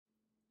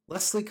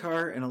Leslie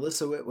Carr and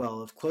Alyssa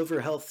Whitwell of Clover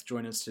Health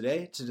join us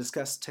today to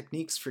discuss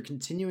techniques for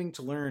continuing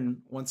to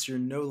learn once you're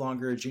no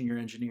longer a junior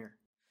engineer.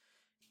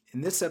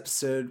 In this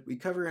episode, we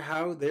cover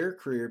how their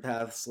career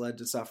paths led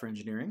to software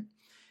engineering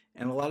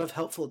and a lot of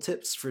helpful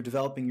tips for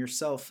developing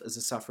yourself as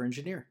a software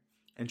engineer.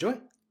 Enjoy!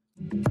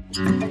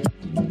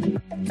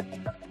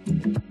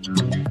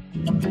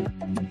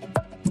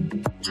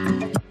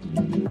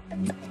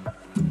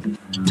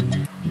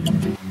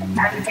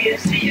 And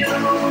here's to you,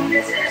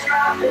 Mrs.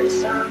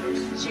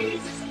 Robinson.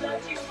 Jesus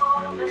loves you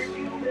more than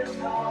you will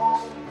know.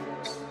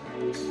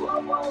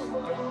 Whoa, whoa,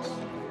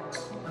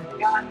 whoa.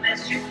 God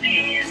bless you,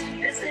 please,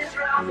 Mrs.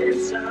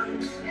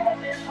 Robinson.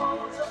 Heaven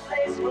holds a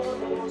place for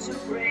those who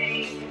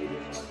pray.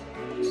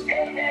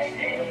 Hey, hey,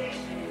 hey.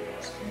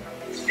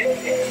 Hey,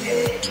 hey,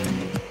 hey.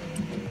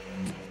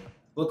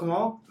 Welcome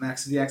all,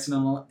 Max the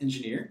Accidental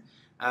Engineer.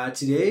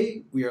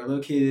 Today we are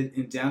located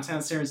in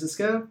downtown San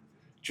Francisco,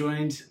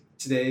 joined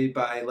today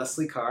by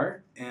Leslie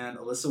Carr and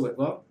Alyssa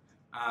Whitwell.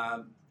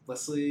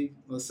 Leslie,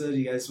 Alyssa, do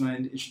you guys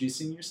mind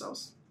introducing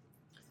yourselves?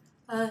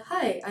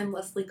 Hi, I'm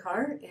Leslie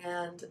Carr,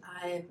 and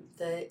I'm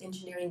the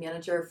engineering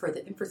manager for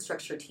the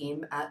infrastructure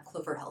team at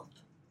Clover Health.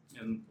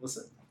 And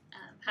Alyssa?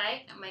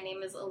 Hi, my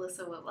name is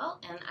Alyssa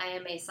Whitwell, and I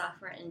am a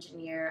software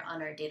engineer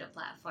on our data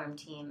platform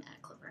team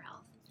at Clover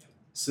Health.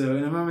 So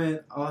in a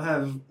moment, I'll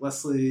have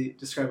Leslie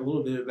describe a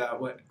little bit about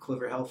what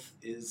Clover Health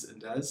is and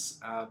does,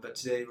 but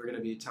today we're going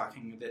to be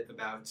talking a bit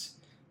about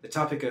the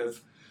topic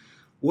of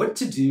what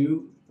to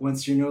do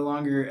once you're no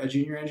longer a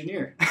junior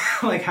engineer.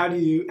 Like how do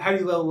you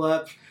level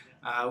up?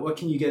 What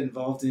can you get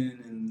involved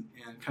in,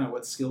 and kind of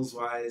what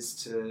skills-wise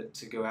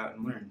to go out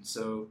and learn.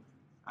 So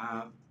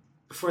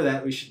before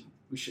that, we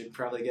should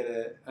probably get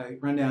a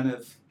rundown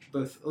of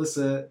both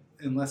Alyssa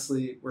and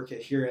Leslie work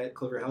here at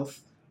Clover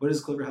Health. What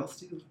does Clover Health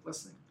do,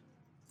 Leslie?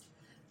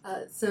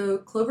 So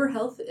Clover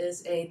Health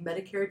is a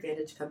Medicare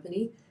Advantage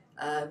company.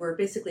 We're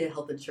basically a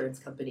health insurance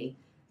company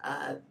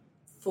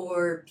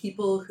for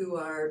people who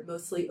are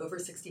mostly over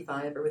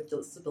 65 or with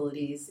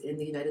disabilities in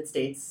the United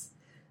States.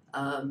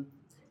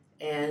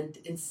 And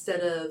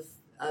instead of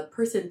a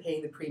person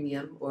paying the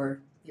premium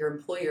or your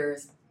employer,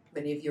 as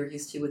many of you are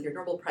used to with your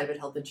normal private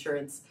health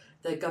insurance,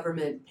 the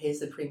government pays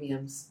the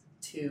premiums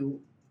to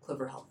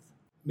Clover Health.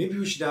 Maybe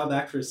we should dial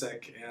back for a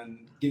sec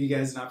and give you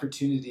guys an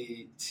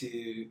opportunity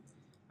to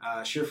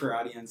share for our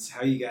audience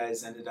how you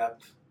guys ended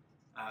up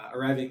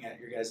arriving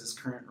at your guys'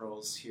 current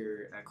roles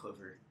here at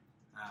Clover.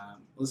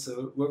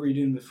 Alyssa, what were you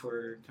doing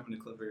before coming to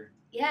Clover?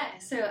 Yeah,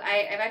 so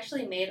I've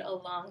actually made a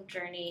long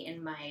journey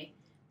in my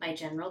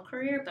general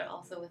career, but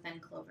also within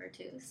Clover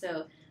too.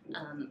 So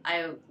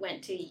I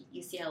went to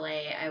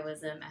UCLA. I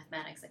was a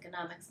mathematics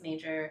economics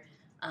major.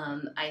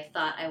 I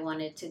thought I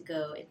wanted to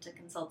go into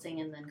consulting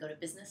and then go to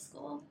business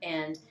school.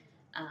 And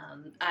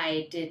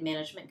I did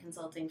management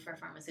consulting for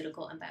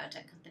pharmaceutical and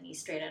biotech companies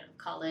straight out of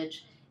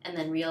college, and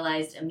then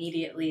realized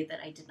immediately that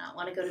I did not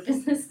want to go to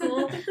business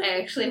school. I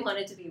actually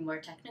wanted to be more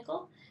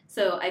technical.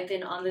 So I've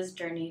been on this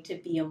journey to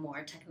be a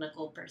more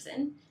technical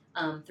person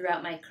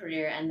throughout my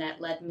career, and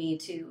that led me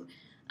to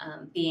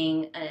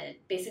being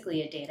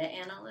basically a data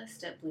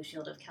analyst at Blue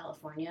Shield of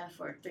California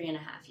for 3.5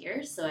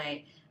 years. So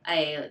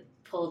I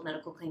pulled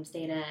medical claims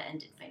data and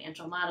did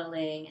financial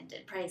modeling and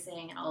did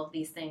pricing and all of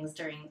these things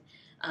during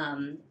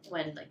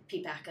when like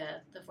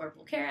PPACA, the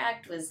Affordable Care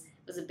Act, was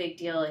a big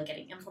deal and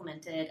getting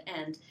implemented.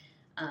 And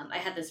I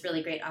had this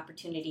really great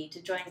opportunity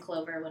to join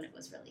Clover when it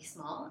was really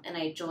small, and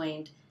I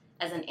joined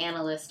as an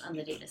analyst on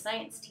the data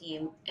science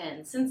team.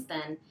 And since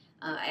then,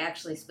 I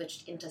actually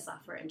switched into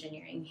software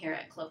engineering here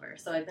at Clover.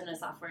 So I've been a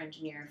software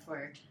engineer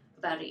for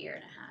about 1.5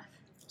 years.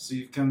 So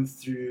you've come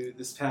through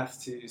this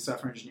path to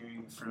software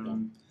engineering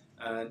from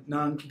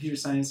non-computer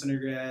science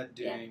undergrad,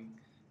 doing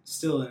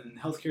still in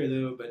healthcare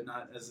though, but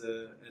not as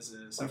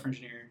a software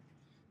engineer.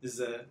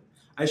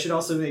 I should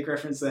also make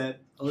reference that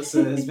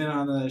Alyssa has been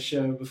on the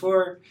show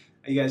before.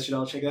 You guys should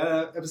all check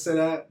that episode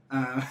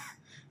out.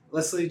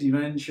 Leslie, do you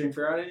mind sharing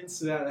for our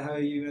audience about how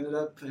you ended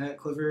up at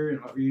Clover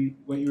and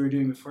what you were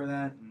doing before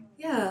that?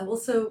 Yeah, well,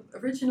 so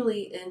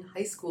originally in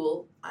high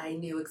school, I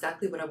knew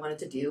exactly what I wanted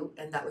to do,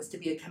 and that was to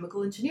be a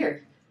chemical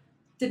engineer.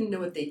 Didn't know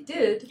what they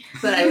did,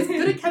 but I was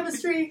good at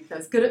chemistry, I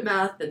was good at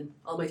math, and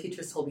all my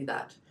teachers told me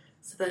that.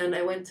 So then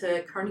I went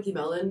to Carnegie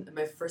Mellon in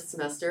my first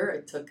semester.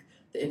 I took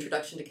the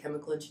Introduction to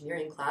Chemical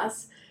Engineering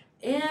class,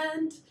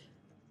 and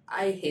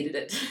I hated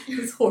it. It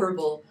was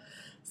horrible.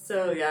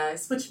 So yeah, I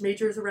switched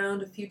majors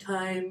around a few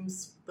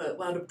times, but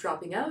wound up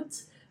dropping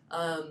out.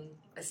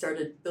 I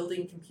started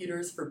building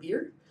computers for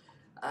beer.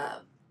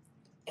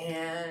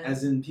 And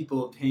as in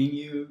people paying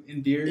you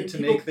in beer to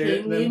people make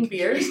paying me in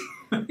beer.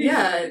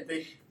 Yeah,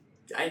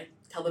 I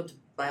tell them to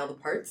buy all the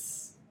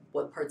parts,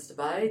 what parts to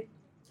buy,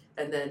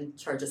 and then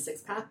charge a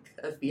 6-pack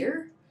of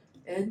beer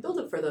and build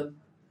it for them.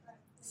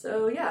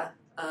 So yeah,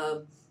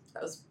 that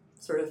was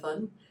sort of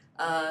fun.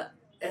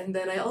 And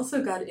then I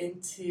also got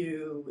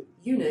into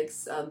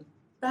Unix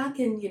back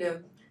in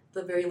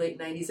the very late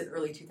 90s and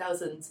early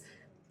 2000s.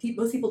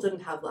 Most people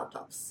didn't have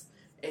laptops.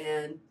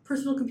 and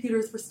personal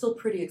computers were still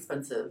pretty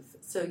expensive.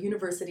 So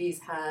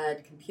universities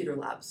had computer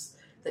labs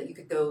that you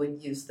could go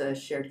and use the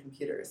shared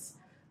computers.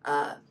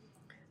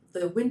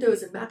 The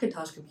Windows and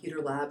Macintosh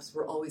computer labs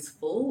were always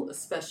full,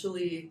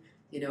 especially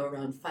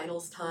around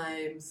finals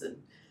times, and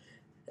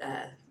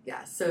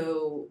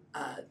so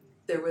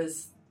there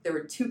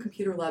were two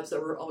computer labs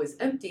that were always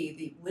empty: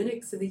 the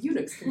Linux and the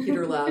Unix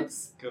computer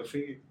labs. Go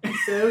figure.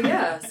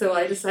 So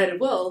I decided,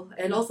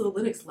 and also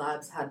the Linux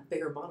labs had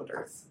bigger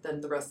monitors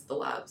than the rest of the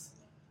labs.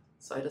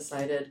 So I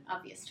decided,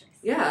 obvious choice.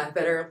 Yeah, I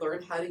better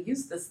learn how to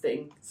use this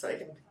thing so I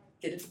can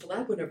get into the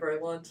lab whenever I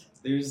want.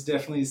 There's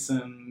definitely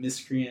some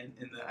miscreant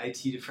in the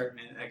IT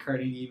department at Carr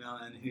and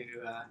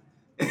Alyssa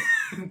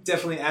who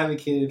definitely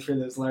advocated for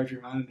those larger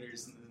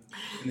monitors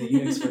in the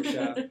Unix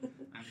workshop.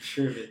 I'm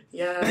sure of it.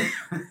 Yeah.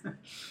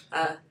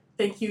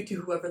 Thank you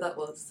to whoever that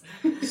was.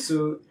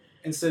 So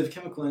instead of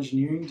chemical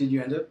engineering, did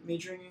you end up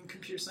majoring in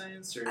computer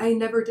science? Or? I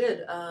never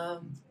did.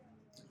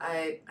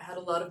 I had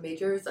a lot of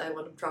majors. I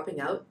wound up dropping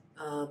out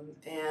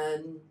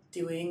and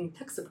doing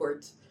tech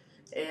support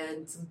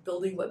and some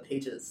building web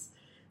pages.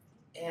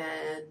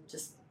 And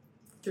just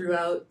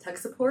throughout tech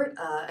support,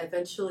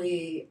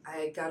 eventually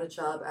I got a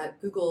job at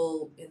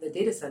Google in the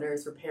data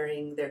centers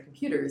repairing their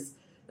computers.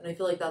 And I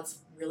feel like that's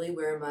really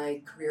where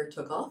my career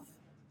took off.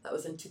 That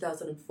was in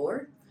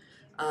 2004.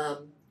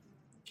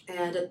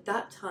 And at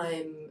that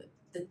time,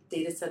 the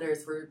data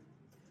centers were,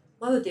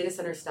 a lot of the data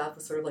center staff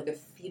was sort of like a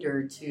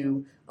feeder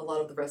to a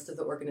lot of the rest of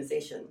the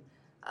organization.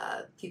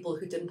 People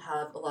who didn't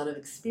have a lot of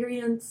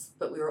experience,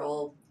 but we were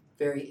all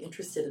very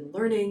interested in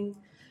learning,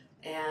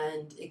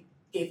 and it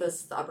gave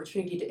us the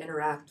opportunity to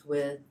interact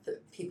with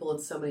people in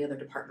so many other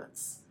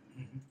departments.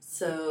 Mm-hmm.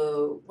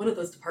 So one of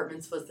those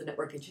departments was the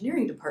network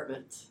engineering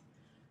department,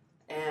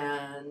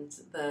 and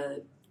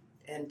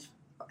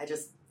I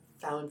just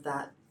found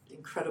that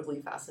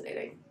incredibly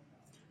fascinating.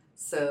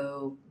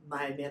 So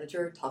my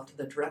manager talked to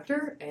the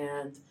director,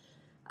 and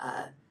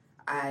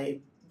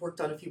I worked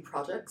on a few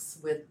projects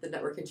with the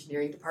network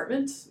engineering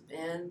department,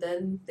 and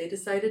then they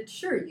decided,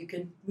 sure, you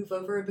can move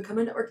over and become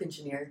a network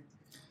engineer.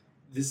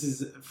 This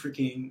is a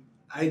freaking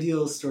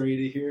ideal story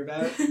to hear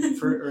about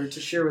or to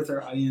share with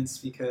our audience,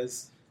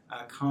 because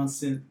a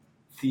constant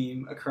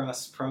theme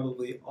across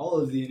probably all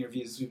of the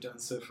interviews we've done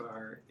so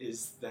far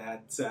is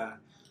that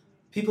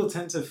people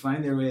tend to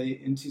find their way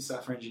into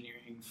software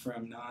engineering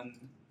from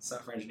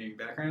non-software engineering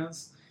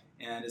backgrounds,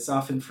 and it's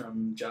often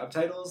from job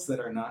titles that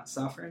are not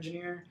software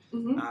engineer.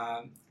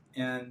 Mm-hmm.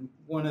 And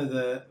one of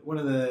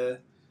the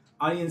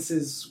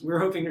audiences we're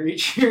hoping to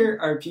reach here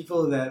are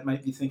people that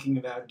might be thinking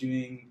about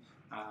doing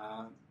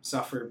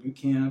software boot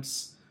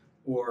camps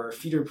or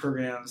feeder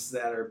programs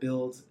that are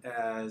billed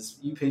as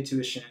you pay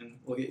tuition,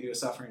 we'll get you a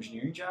software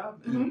engineering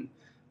job. Mm-hmm. And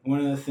one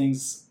of the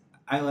things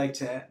I like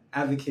to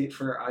advocate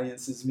for our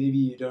audience is maybe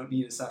you don't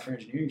need a software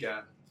engineering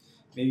job.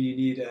 Maybe you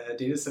need a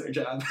data center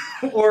job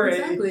or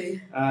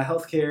Exactly. a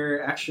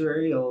healthcare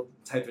actuarial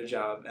type of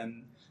job.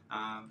 And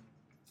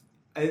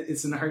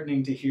it's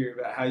enheartening to hear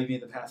about how you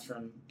made the path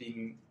from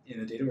being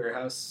in a data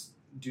warehouse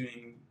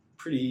doing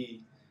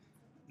pretty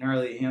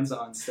gnarly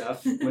hands-on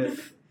stuff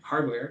with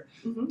hardware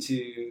Mm-hmm.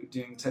 to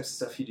doing types of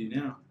stuff you do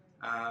now.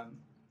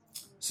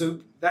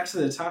 So back to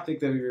the topic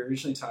that we were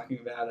originally talking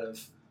about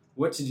of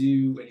what to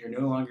do when you're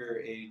no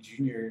longer a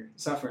junior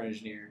software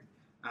engineer.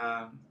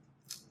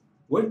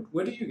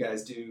 What do you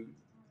guys do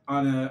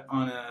on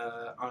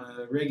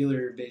a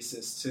regular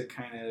basis to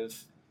kind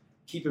of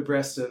keep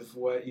abreast of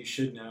what you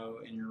should know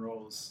in your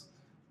roles,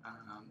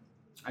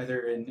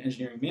 either in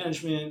engineering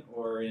management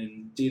or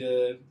in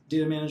data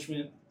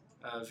management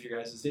of your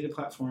guys' data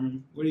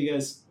platform? What do you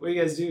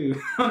guys do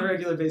on a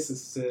regular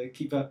basis to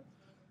keep up?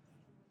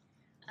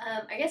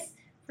 I guess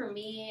for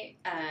me,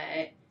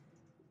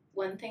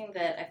 one thing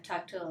that I've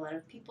talked to a lot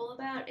of people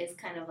about is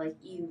kind of like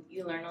you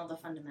learn all the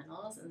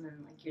fundamentals and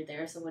then like you're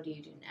there, so what do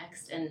you do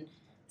next? And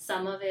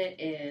some of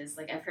it is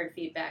like I've heard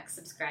feedback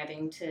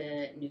subscribing to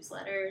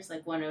newsletters.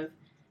 Like one of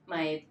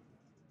my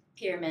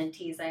peer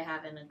mentees I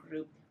have in a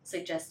group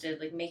suggested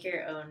like make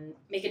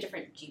a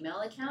different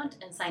Gmail account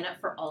and sign up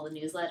for all the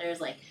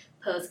newsletters like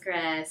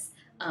Postgres,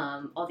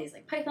 all these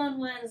like Python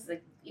ones.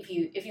 Like if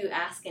you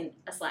ask in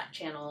a Slack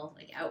channel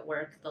like at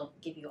work, they'll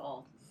give you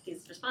all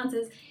these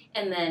responses,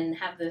 and then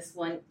have this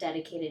one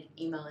dedicated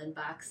email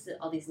inbox to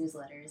all these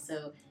newsletters.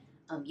 So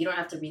you don't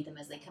have to read them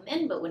as they come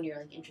in, but when you're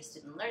like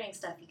interested in learning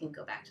stuff, you can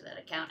go back to that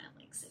account and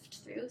like sift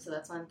through. So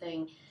that's one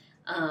thing.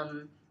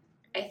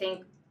 I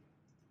think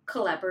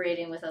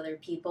collaborating with other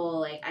people,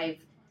 like I've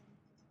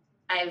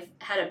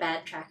had a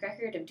bad track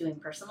record of doing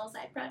personal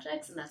side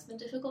projects, and that's been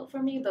difficult for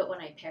me, but when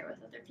I pair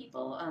with other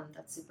people,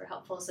 that's super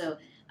helpful. So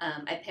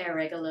I pair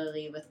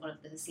regularly with one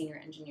of the senior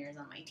engineers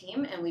on my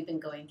team, and we've been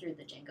going through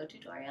the Django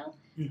tutorial.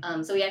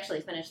 So we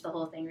actually finished the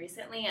whole thing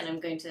recently, and I'm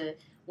going to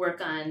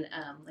work on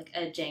like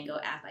a Django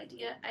app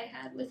idea I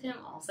had with him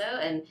also.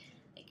 And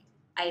like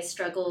I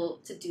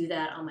struggle to do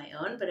that on my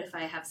own, but if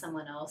I have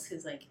someone else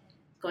who's like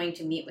going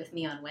to meet with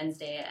me on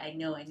Wednesday, I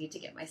know I need to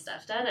get my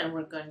stuff done, and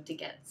we're going to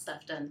get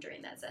stuff done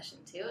during that session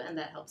too, and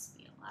that helps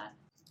me a lot.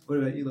 What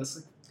about you,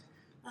 Leslie?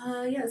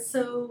 Yeah,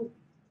 so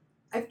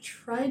I've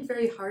tried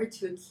very hard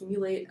to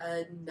accumulate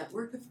a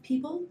network of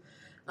people.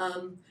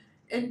 Um,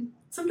 and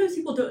sometimes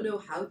people don't know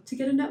how to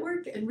get a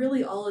network, and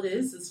really all it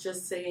is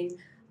just saying,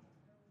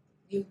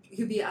 you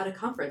could be at a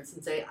conference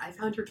and say, I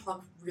found your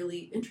talk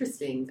really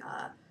interesting.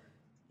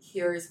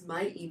 Here's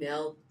my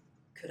email.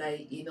 Could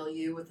I email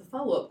you with a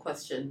follow up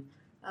question?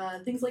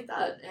 Things like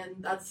that.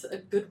 And that's a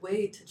good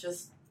way to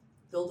just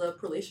build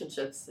up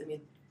relationships. I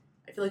mean,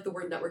 I feel like the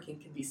word networking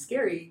can be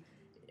scary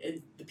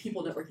in the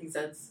people networking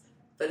sense,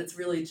 but it's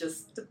really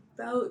just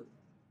about,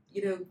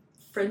 you know,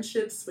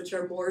 friendships which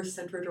are more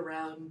centered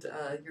around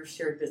your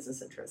shared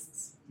business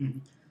interests.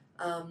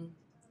 Mhm.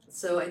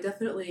 So I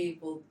definitely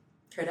will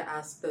try to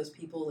ask those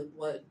people,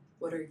 like,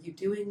 what are you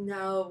doing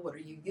now? What are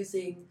you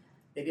using?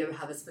 Maybe I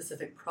have a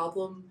specific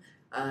problem.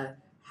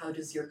 How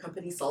does your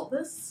company solve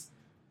this?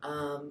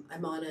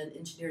 I'm on an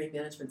engineering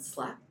management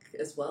Slack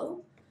as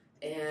well,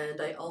 and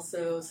I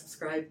also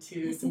subscribe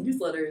to some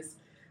newsletters.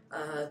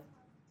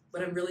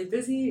 When I'm really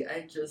busy,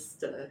 I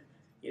just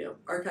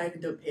archive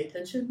and don't pay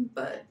attention.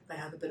 But if I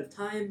have a bit of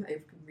time, I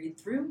can read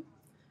through.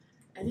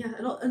 And yeah,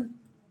 and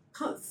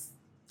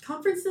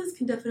conferences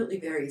can definitely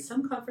vary.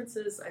 Some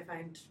conferences I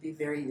find to be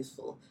very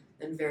useful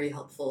and very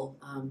helpful,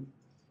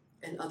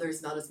 and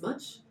others not as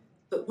much.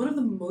 But one of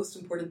the most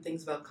important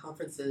things about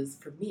conferences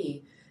for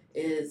me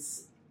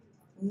is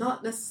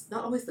not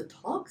always the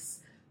talks,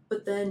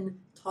 but then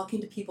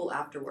talking to people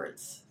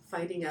afterwards,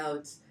 finding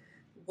out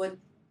what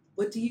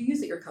do you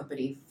use at your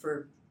company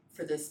for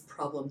this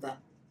problem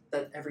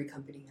that every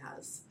company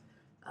has,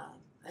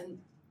 and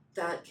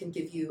that can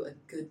give you a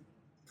good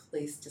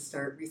place to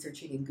start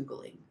researching and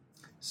Googling.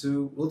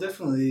 So we'll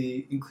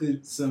definitely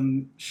include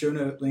some show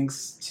note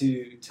links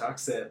to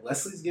talks that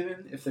Leslie's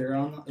given if they're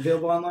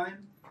available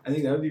online. I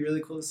think that would be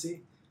really cool to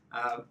see.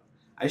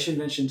 I should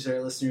mention to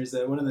our listeners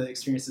that one of the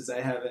experiences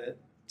I have at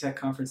tech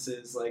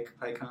conferences like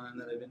PyCon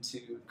that I've been to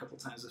a couple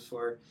times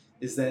before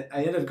is that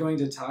I end up going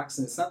to talks,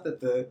 and it's not that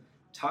the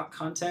talk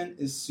content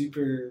is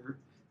super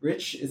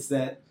rich, it's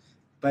that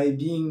by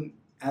being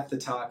at the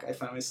talk, I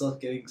find myself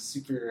getting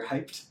super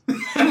hyped.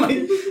 I'm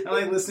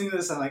like listening to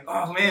this, I'm like,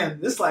 oh man,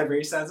 this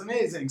library sounds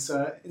amazing.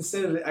 So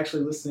instead of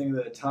actually listening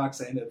to the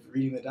talks, I end up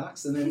reading the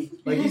docs, and then,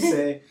 like you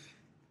say,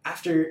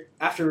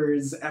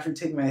 afterwards, after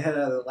taking my head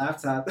out of the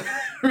laptop,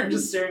 or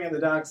just staring at the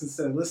docs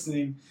instead of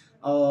listening,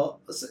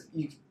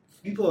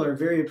 people are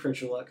very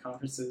approachable at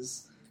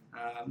conferences.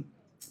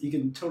 You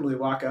can totally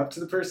walk up to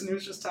the person who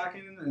was just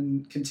talking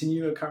and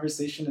continue a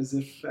conversation as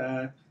if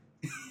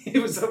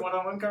it was a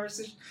one-on-one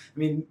conversation. I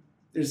mean,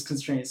 there's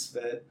constraints,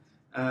 but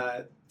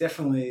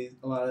definitely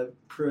a lot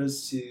of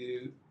pros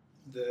to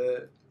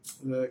the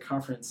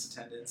conference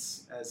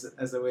attendance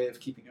as a way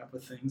of keeping up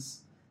with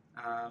things.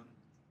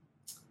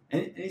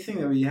 Anything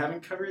that we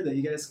haven't covered that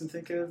you guys can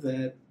think of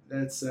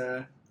that's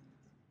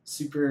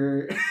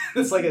super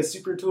that's like a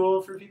super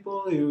tool for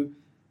people who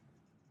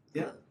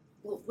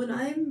well, when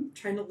I'm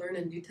trying to learn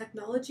a new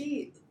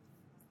technology,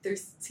 there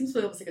seems to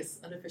be almost like an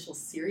unofficial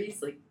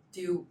series, like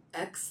do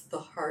X the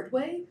hard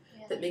way,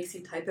 that makes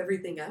you type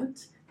everything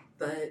out.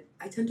 But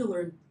I tend to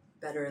learn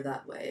better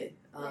that way.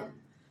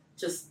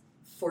 Just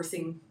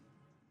forcing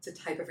to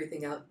type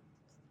everything out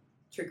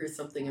triggers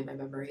something in my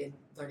memory and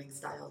learning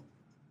style.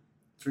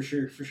 For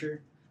sure.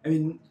 I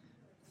mean,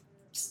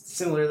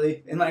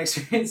 similarly, in my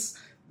experience,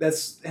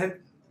 that's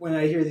when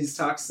I hear these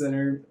talks that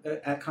are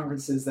at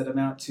conferences that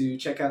amount to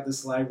check out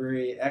this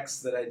library X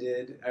that I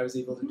did, I was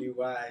able to do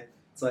Y.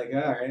 It's like,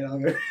 all right,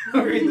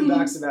 I'll read the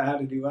docs about how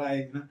to do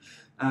Y. You know?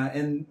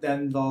 And that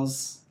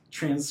involves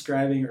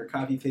transcribing or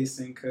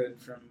copy-pasting code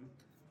from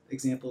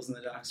examples in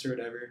the docs or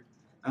whatever.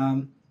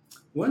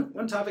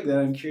 One topic that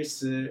I'm curious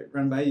to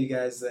run by you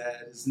guys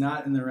that is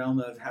not in the realm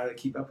of how to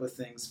keep up with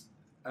things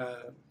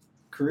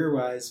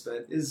career-wise,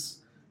 but is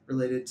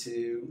related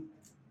to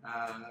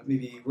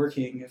maybe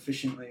working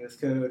efficiently with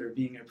code or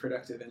being a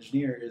productive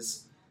engineer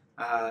is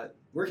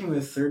working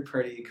with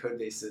third-party code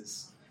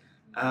bases.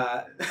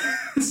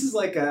 This is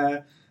like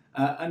a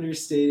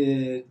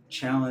understated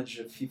challenge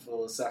of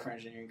people's software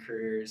engineering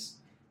careers.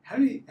 How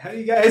do you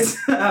guys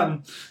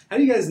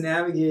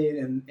navigate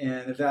and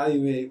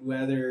evaluate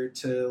whether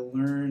to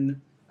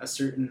learn a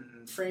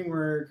certain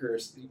framework or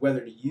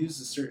whether to use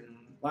a certain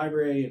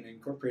library and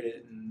incorporate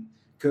it in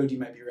code you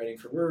might be writing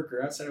for work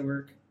or outside of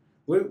work?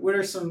 What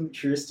are some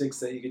heuristics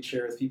that you could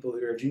share with people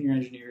who are junior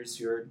engineers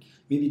who are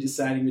maybe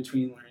deciding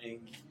between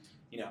learning,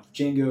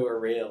 Django or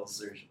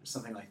Rails or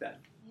something like that?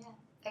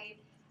 Yeah,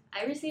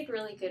 I received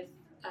really good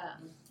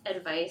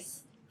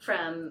advice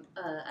from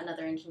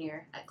another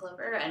engineer at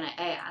Clover, and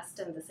I asked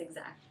him this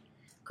exact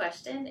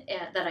question,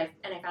 and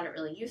I found it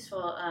really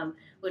useful,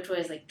 which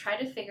was like try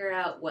to figure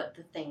out what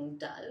the thing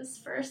does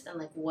first, and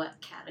like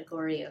what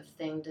category of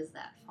thing does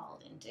that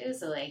fall into.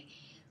 So like,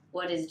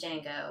 what is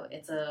Django?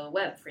 It's a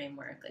web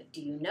framework. Like, do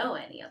you know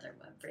any other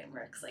web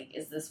frameworks? Like,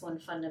 is this one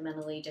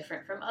fundamentally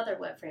different from other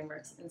web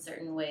frameworks in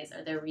certain ways?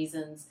 Are there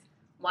reasons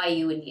why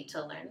you would need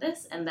to learn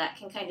this? And that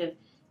can kind of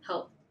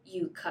help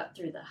you cut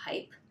through the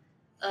hype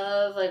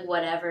of like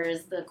whatever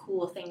is the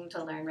cool thing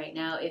to learn right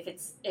now. If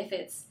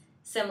it's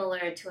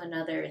similar to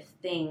another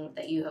thing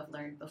that you have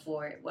learned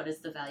before, what is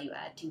the value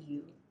add to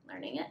you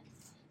learning it?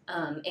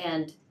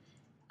 And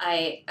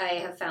I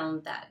have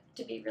found that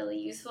to be really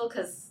useful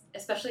because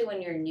especially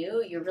when you're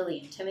new, you're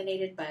really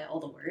intimidated by all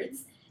the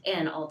words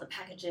and all the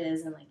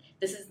packages and like,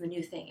 this is the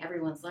new thing.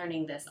 Everyone's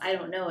learning this. I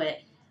don't know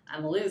it.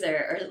 I'm a loser,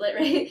 or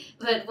right?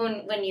 But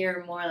when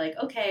you're more like,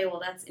 okay,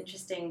 well that's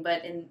interesting,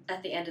 but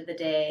at the end of the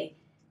day,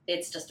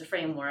 it's just a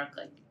framework.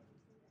 Like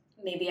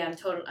maybe I'm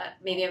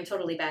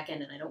totally back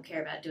end and I don't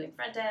care about doing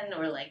front end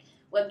or like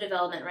web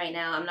development right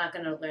now. I'm not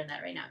going to learn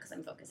that right now because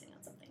I'm focusing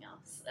on something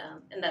else,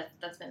 and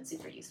that's been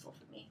super useful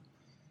for me.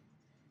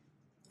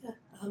 Yeah.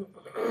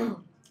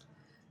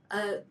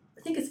 I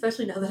think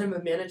especially now that I'm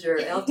a manager,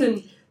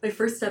 my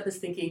first step is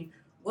thinking,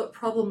 what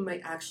problem am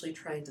I actually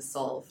trying to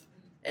solve?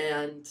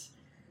 And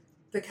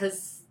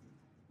because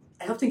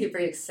I often get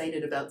very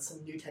excited about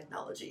some new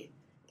technology,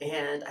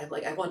 and I'm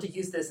like, I want to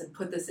use this and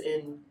put this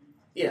in,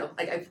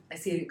 like I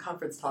see a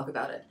conference talk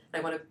about it,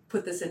 and I want to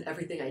put this in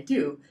everything I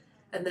do,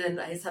 and then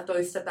I just have to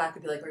always step back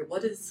and be like, all right,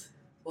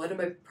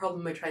 what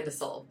problem am I trying to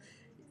solve?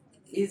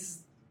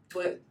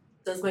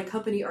 Does my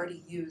company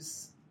already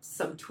use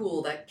some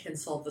tool that can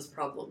solve this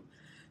problem?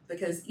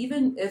 Because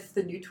even if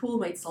the new tool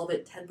might solve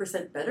it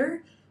 10%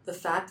 better, the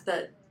fact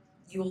that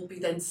you will be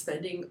then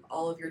spending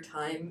all of your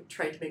time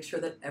trying to make sure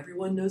that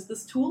everyone knows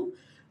this tool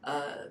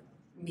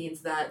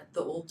means that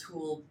the old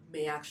tool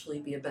may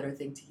actually be a better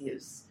thing to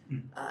use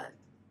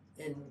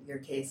in your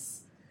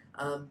case.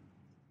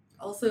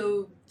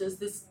 Also, is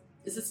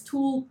this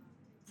tool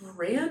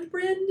brand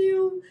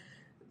new?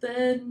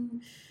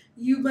 Then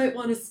you might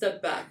want to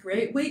step back,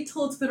 right? Wait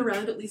till it's been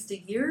around at least a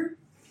year.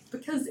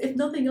 Because if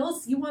nothing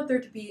else, you want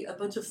there to be a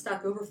bunch of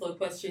Stack Overflow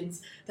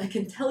questions that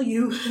can tell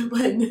you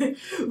when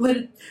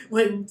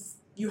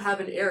you have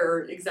an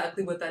error,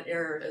 exactly what that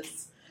error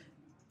is.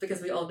 Because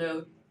we all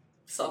know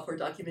software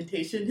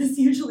documentation is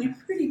usually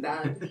pretty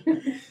bad.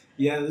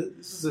 Yeah,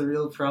 this is a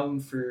real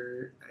problem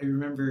I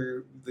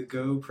remember the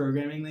Go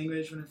programming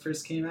language when it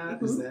first came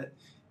out, is that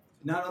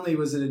not only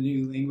was it a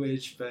new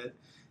language, but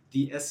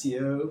the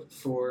SEO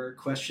for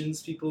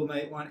questions people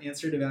might want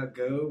answered about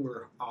Go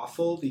were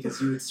awful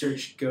because you would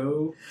search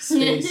Go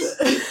space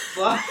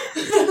blah.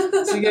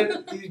 So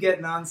you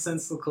get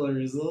nonsensical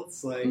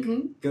results like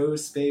Go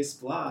space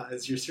blah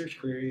as your search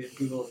query, and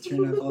Google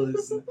turned up all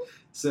this.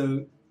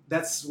 So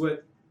that's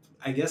what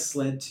I guess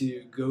led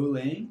to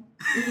Golang.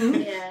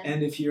 Yeah.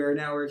 And if you are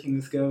now working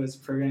with Go as a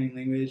programming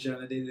language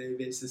on a day-to-day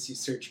basis, you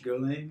search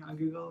Golang on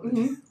Google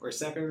or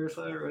Stack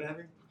Overflow or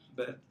whatever.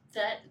 But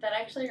That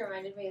actually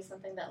reminded me of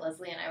something that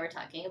Leslie and I were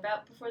talking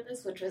about before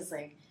this, which was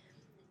like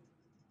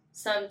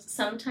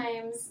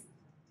sometimes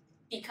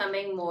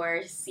becoming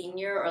more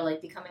senior or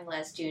like becoming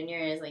less junior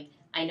is like,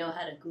 I know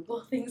how to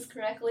Google things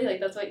correctly.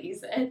 Like that's what you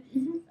said.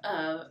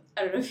 I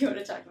don't know if you want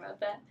to talk about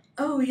that.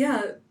 Oh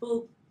yeah.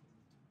 Well,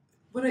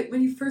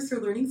 when you first are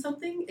learning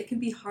something, it can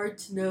be hard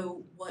to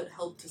know what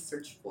help to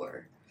search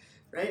for,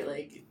 right?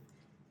 Like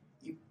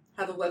you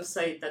have a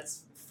website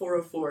that's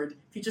 404.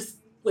 If you just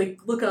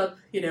like look up,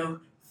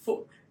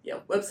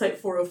 website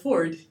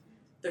 404,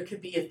 there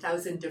could be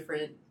 1,000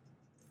 different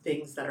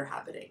things that are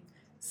happening.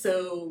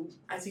 So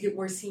as you get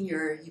more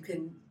senior, you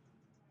can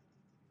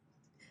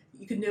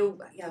know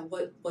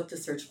what to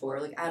search for.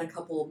 Like add a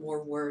couple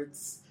more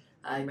words.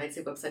 You might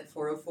say website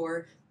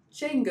 404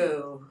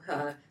 Django,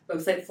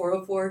 website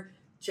 404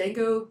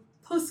 Django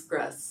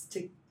Postgres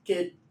to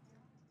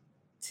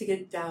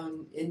get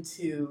down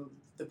into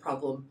the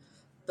problem.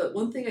 But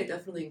one thing I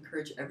definitely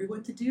encourage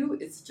everyone to do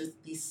is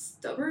just be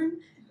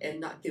stubborn and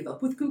not give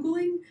up with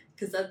Googling,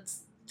 because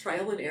that's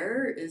trial and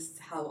error is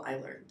how I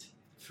learned.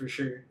 For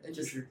sure. And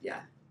just,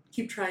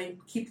 keep trying,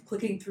 keep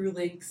clicking through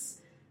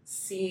links,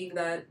 seeing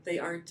that they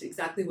aren't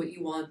exactly what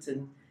you want,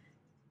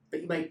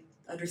 but you might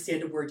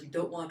understand a word you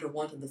don't want or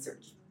want in the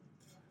search.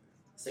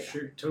 So,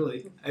 Sure,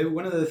 totally.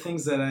 One of the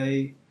things that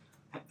I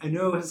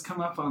know has come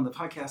up on the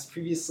podcast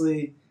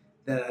previously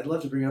that I'd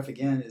love to bring up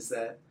again is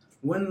that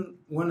one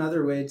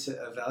other way to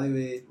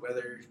evaluate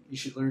whether you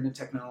should learn a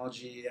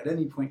technology at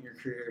any point in your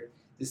career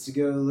is to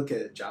go look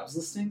at jobs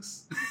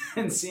listings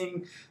and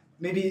seeing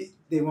maybe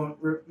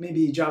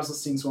jobs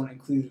listings won't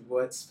include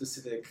what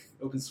specific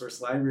open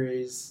source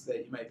libraries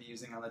that you might be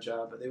using on the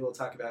job, but they will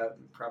talk about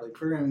probably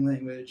programming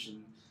language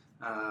and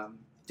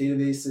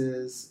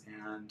databases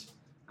and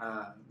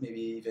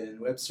maybe even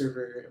web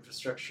server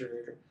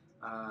infrastructure.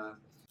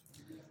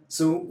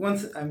 So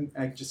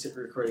I just hit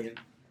record again.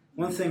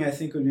 One thing I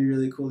think would be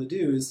really cool to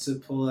do is to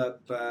pull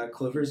up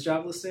Clover's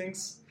job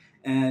listings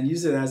and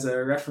use it as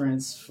a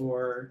reference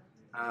for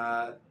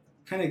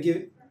kind of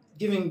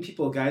giving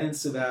people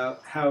guidance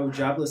about how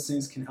job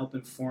listings can help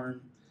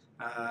inform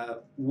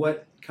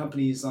what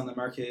companies on the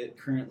market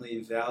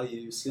currently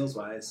value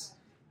skills-wise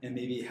and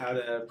maybe how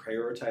to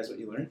prioritize what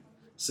you learn.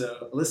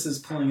 So Alyssa's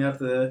pulling up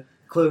the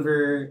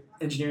Clover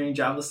engineering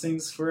job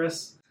listings for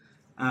us.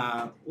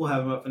 We'll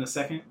have them up in a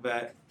second,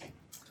 but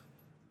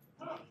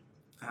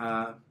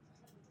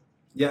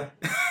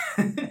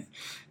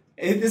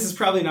this is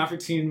probably an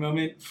opportune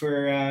moment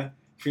for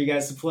for you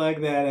guys to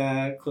plug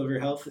that Clover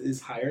Health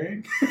is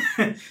hiring,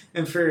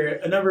 and for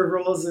a number of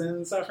roles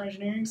in software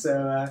engineering.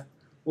 So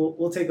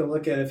we'll take a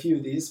look at a few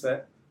of these,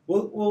 but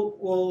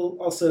we'll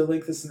also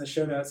link this in the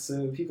show notes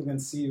so people can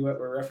see what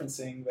we're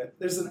referencing. But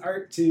there's an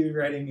art to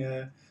writing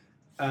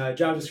a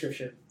job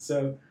description,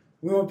 so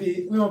we won't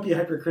be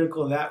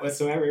hypercritical of that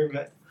whatsoever.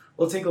 But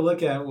we'll take a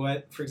look at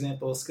what, for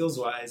example,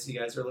 skills-wise, you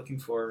guys are looking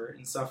for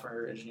in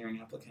software engineering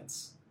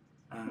applicants.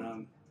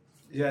 Do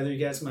either of you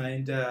guys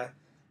mind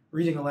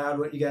reading aloud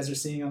what you guys are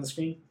seeing on the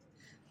screen?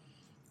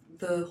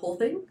 The whole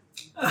thing?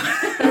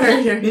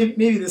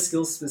 maybe the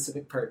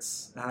skills-specific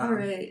parts. All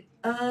right.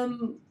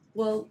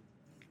 Well,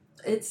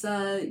 it's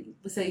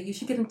let's say you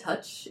should get in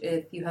touch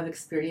if you have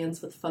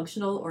experience with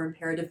functional or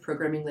imperative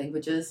programming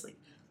languages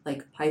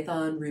like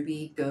Python,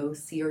 Ruby, Go,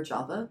 C, or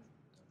Java.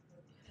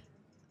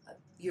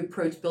 You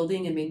approach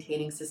building and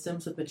maintaining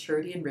systems with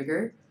maturity and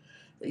rigor.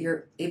 That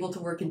you're able to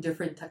work in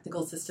different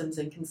technical systems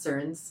and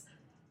concerns,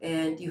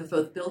 and you have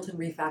both built and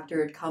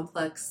refactored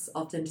complex,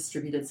 often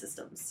distributed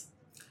systems.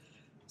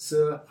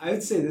 So I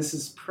would say this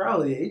is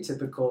probably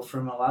atypical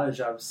from a lot of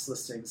jobs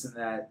listings in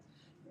that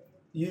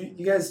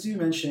you guys do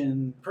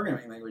mention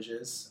programming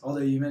languages,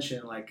 although you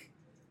mention like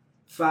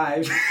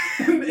 5,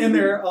 and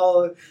they're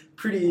all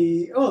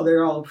pretty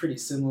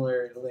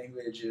similar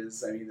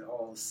languages. I mean,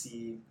 all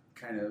C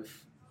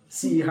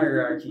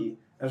hierarchy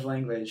of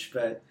language,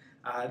 but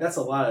that's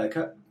a lot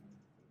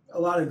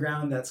of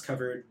ground that's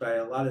covered by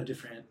a lot of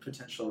different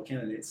potential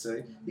candidates.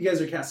 So you guys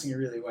are casting a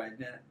really wide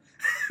net.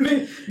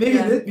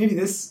 maybe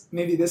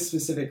this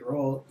specific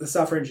role, the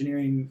software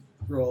engineering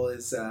role,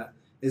 is a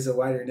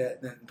wider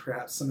net than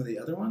perhaps some of the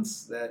other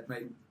ones that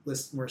might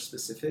list more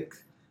specific,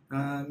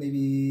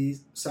 maybe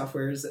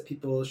softwares that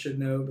people should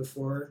know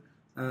before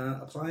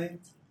applying.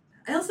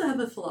 I also have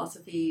a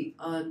philosophy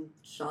on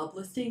job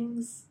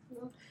listings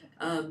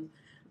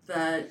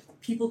that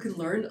people can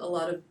learn a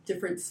lot of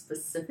different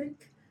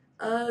specific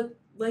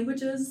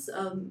languages,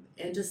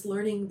 and just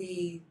learning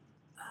the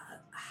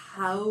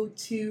how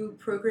to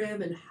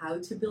program and how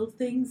to build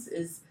things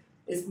is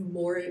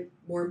more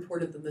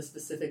important than the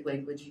specific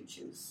language you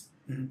choose.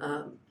 Mm-hmm.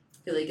 I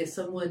feel like if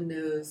someone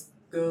knows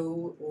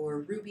Go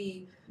or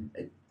Ruby,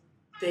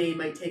 they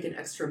might take an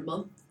extra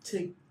month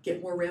to get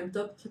more ramped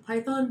up to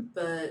Python,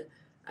 but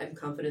I'm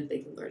confident they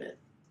can learn it.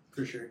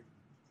 For sure.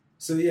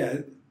 So yeah,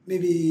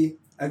 maybe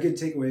a good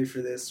takeaway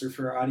for this or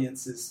for our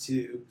audience is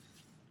to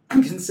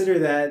consider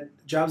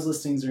that jobs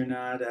listings are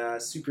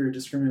not super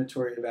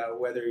discriminatory about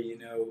whether you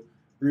know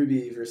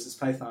Ruby versus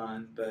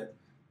Python, but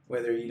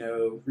whether you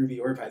know Ruby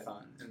or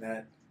Python, and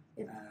that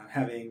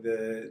having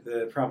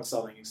the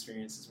problem-solving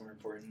experience is more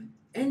important.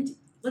 And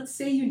let's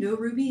say you know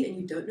Ruby and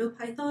you don't know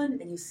Python,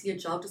 and you see a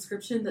job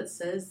description that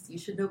says you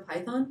should know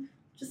Python,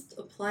 just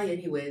apply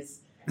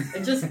anyways.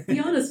 And just be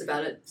honest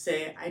about it.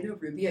 Say, I know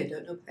Ruby, I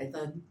don't know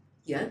Python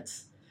yet.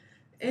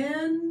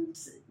 And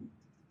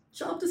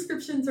job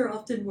descriptions are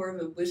often more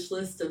of a wish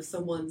list of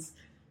someone's,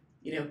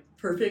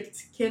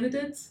 perfect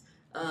candidate.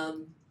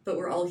 But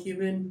we're all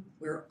human,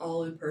 we're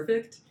all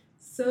imperfect.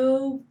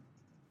 So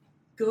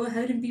go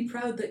ahead and be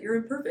proud that you're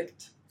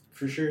imperfect.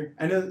 For sure.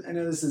 I know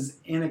this is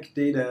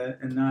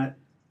anecdata and not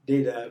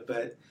data,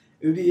 but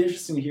it would be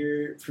interesting to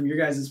hear from your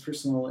guys'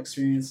 personal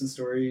experience and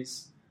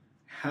stories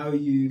how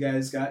you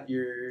guys got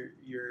your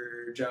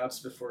jobs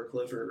before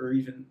Clover or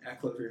even at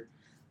Clover.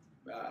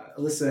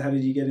 Alyssa, how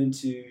did you get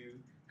into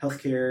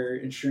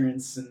healthcare,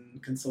 insurance,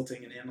 and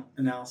consulting and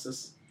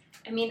analysis?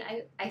 I mean,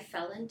 I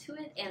fell into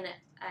it, and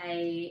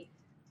I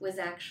was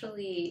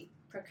actually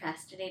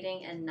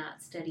procrastinating and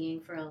not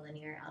studying for a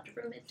linear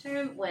algebra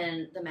midterm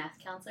when the math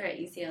counselor at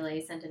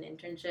UCLA sent an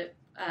internship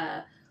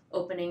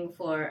opening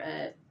for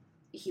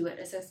Hewitt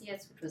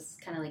Associates, which was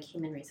kind of like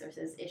human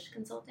resources-ish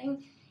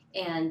consulting,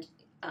 and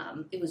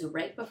it was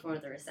right before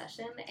the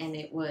recession, and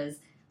it was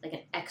like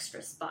an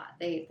extra spot.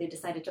 They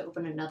decided to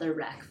open another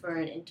rec for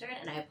an intern,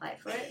 and I applied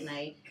for it, and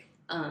I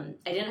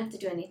didn't have to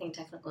do anything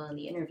technical in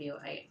the interview.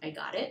 I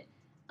got it.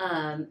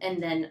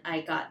 And then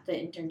I got the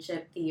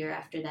internship the year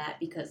after that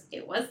because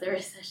it was the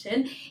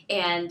recession,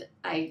 and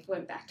I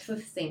went back to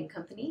the same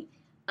company.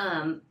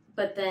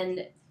 But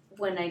then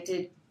when I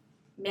did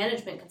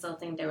management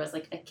consulting, there was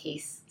like a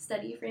case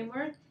study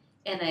framework,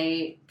 and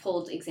I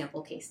pulled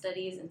example case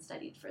studies and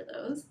studied for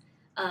those.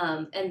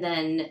 And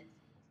then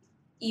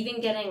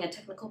even getting a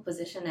technical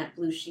position at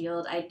Blue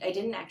Shield, I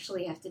didn't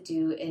actually have to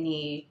do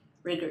any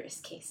rigorous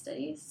case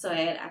studies. So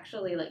I had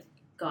actually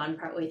gone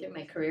partway through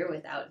my career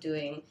without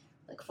doing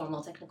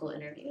formal technical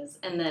interviews.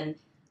 And then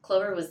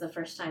Clover was the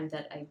first time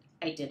that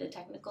I did a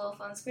technical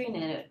phone screen,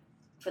 and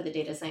for the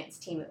data science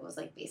team, it was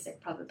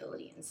basic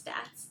probability and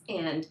stats.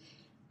 And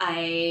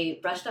I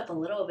brushed up a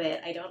little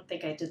bit. I don't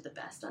think I did the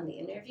best on the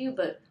interview,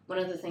 but one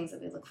of the things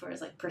that we look for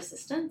is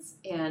persistence.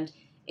 And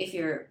if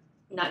you're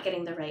not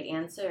getting the right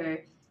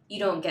answer, you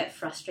don't get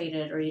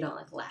frustrated or you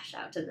don't lash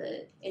out to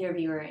the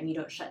interviewer and you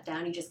don't shut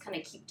down. You just kind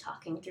of keep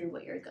talking through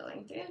what you're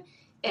going through.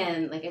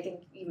 And I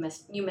think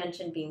you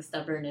mentioned being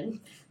stubborn and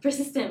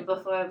persistent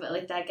before,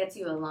 but that gets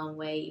you a long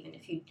way, even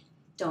if you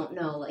don't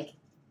know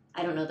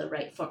I don't know the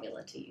right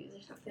formula to use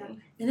or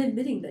something. And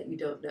admitting that you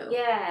don't know.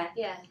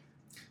 Yeah.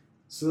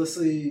 So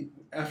Leslie,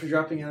 after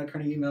dropping out of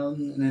Carnegie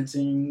Mellon and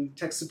entering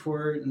tech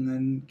support and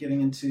then getting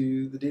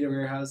into the data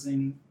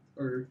warehousing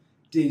or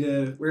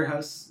data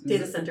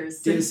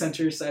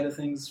center side of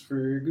things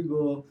for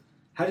Google,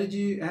 how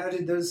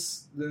did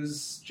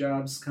those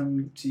jobs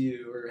come to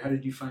you, or how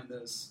did you find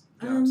those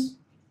jobs?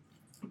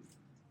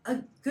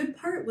 A good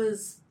part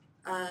was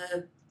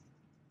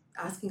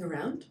asking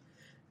around.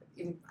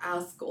 You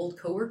ask old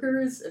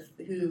coworkers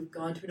who've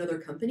gone to another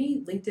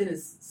company. LinkedIn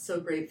is so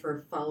great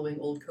for following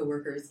old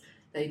coworkers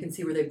that you can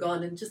see where they've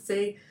gone and just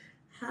say,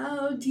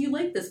 how do you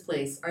like this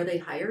place? Are they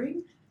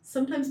hiring?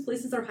 Sometimes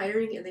places are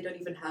hiring and they don't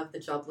even have the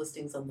job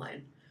listings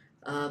online.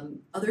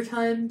 Other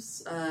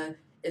times,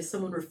 if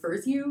someone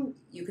refers you,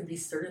 you can be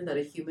certain that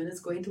a human is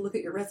going to look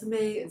at your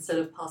resume instead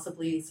of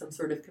possibly some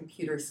sort of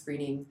computer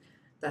screening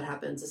that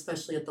happens,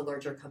 especially at the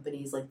larger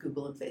companies like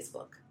Google and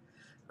Facebook.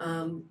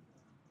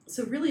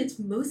 So really, it's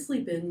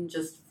mostly been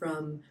just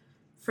from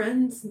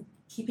friends,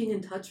 keeping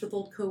in touch with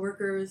old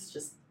coworkers,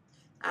 just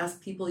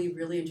ask people you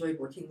really enjoyed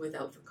working with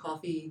out for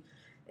coffee,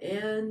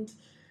 and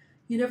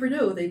you never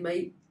know, they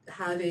might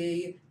have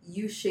a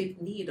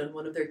U-shaped need on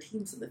one of their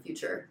teams in the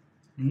future.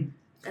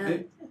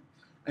 Mm-hmm.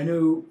 I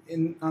know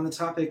on the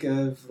topic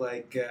of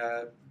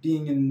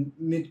being in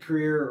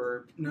mid-career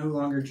or no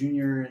longer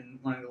junior and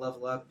wanting to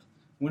level up,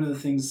 one of the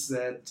things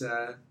that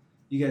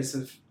you guys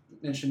have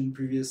mentioned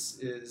previous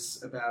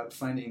is about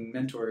finding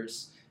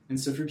mentors. And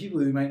so for people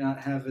who might not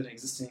have an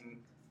existing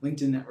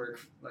LinkedIn network,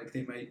 like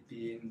they might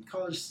be in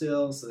college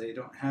still, so they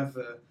don't have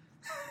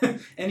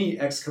any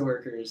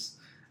ex-coworkers.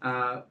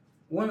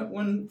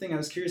 One thing I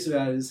was curious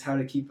about is how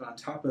to keep on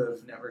top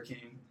of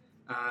networking.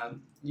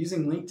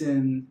 Using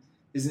LinkedIn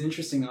is an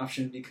interesting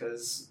option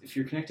because if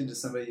you're connected to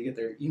somebody, you get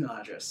their email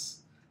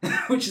address,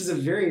 which is a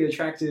very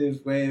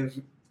attractive way of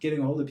getting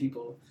a hold of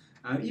people.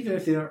 Even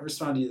if they don't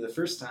respond to you the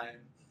first time,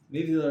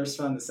 maybe they'll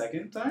respond the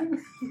second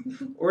time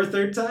or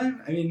third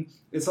time. I mean,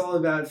 it's all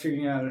about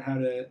figuring out how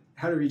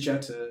to reach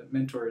out to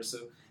mentors.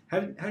 So how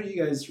do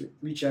you guys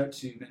reach out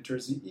to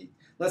mentors?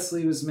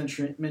 Leslie was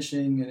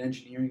mentioning an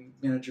engineering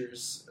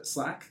manager's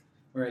Slack,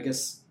 where I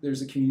guess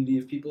there's a community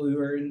of people who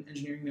are in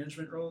engineering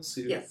management roles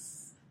who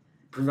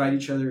provide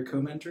each other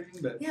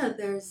co-mentoring. But yeah,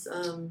 there's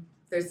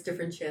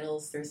different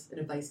channels. There's an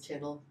advice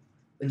channel,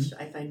 which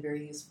I find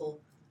very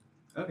useful.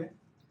 Okay.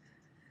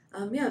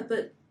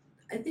 But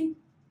I think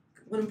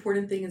one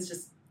important thing is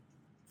just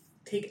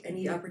take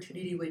any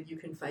opportunity when you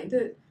can find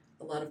it.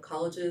 A lot of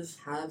colleges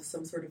have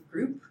some sort of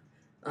group,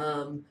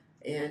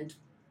 and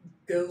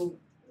go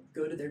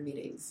to their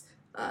meetings.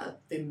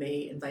 They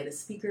may invite a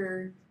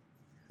speaker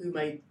who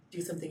might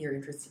do something you're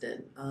interested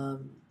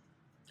in.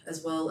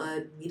 As well,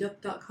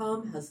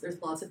 meetup.com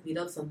there's lots of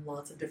meetups on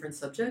lots of different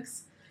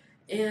subjects.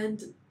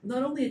 And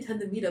not only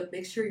attend the meetup,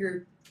 make sure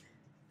you're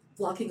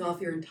blocking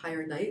off your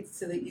entire night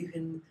so that you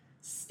can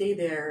stay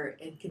there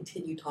and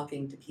continue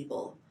talking to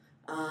people.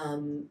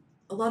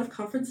 A lot of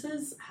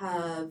conferences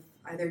have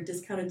either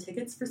discounted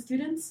tickets for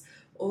students,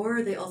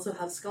 or they also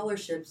have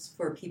scholarships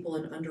for people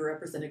in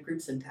underrepresented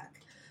groups in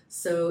tech.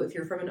 So if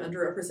you're from an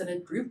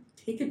underrepresented group,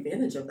 take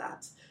advantage of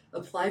that.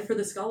 Apply for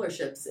the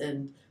scholarships,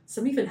 and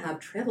some even have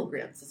travel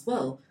grants as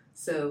well.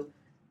 So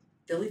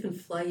they'll even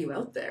fly you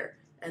out there.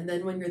 And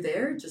then when you're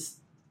there, just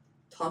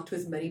talk to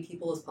as many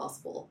people as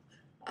possible.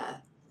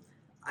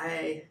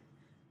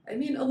 I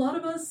mean, a lot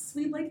of us,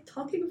 we like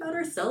talking about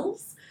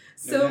ourselves.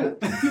 So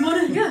if you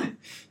want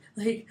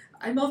to,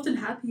 I'm often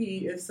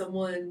happy if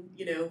someone,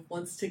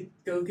 wants to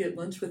go get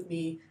lunch with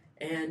me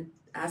and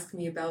ask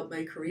me about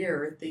my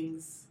career or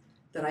things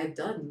that I've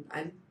done.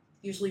 I'm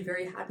usually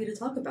very happy to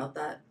talk about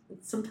that.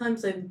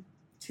 Sometimes I'm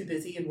too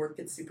busy and work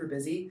gets super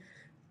busy,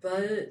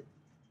 but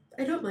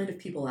I don't mind if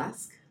people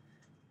ask.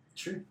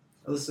 Sure.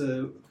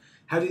 Alyssa,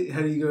 how do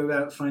you go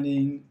about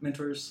finding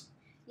mentors?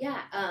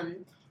 Yeah,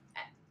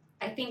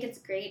 I think it's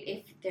great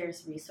if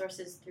there's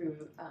resources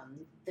through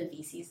the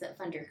VCs that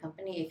fund your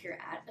company if you're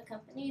at a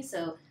company.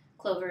 So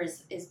Clover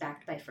is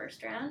backed by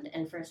First Round,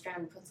 and First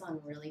Round puts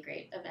on really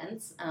great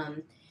events.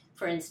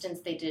 For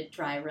instance, they did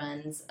dry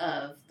runs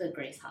of the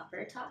Grace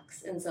Hopper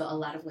talks, and so a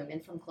lot of women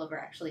from Clover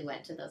actually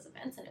went to those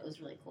events, and it was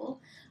really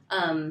cool.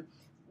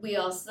 We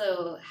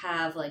also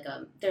have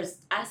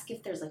ask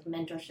if there's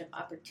mentorship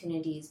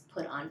opportunities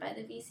put on by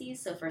the VCs.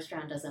 So First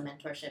Round does a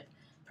mentorship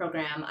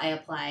program. I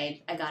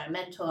applied, I got a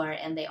mentor,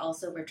 and they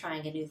also were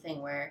trying a new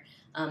thing where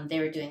they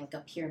were doing a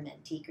peer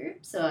mentee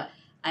group. So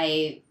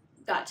I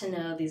got to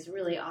know these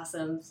really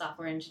awesome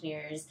software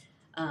engineers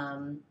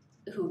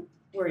who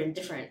were in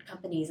different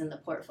companies in the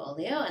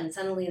portfolio, and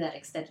suddenly that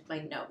extended my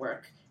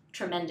network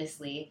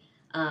tremendously.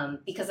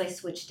 Because I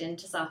switched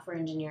into software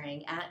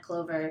engineering at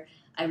Clover,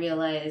 I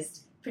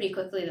realized pretty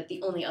quickly that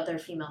the only other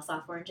female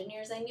software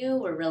engineers I knew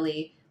were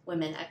really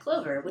women at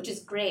Clover, which is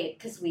great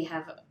because we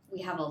have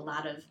a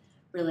lot of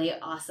really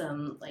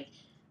awesome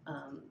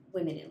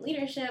women in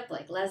leadership,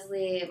 like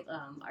Leslie,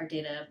 our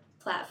data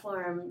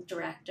platform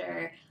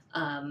director,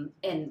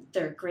 and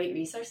they're great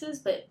resources,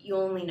 but you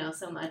only know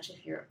so much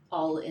if you're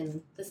all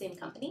in the same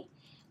company.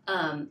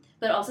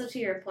 But also to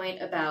your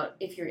point about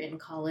if you're in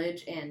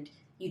college and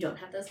you don't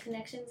have those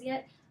connections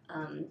yet,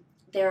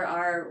 there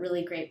are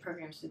really great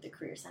programs through the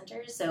Career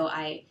Center. So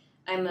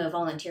I'm a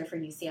volunteer for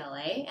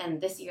UCLA, and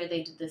this year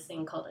they did this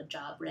thing called a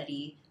Job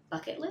Ready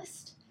Bucket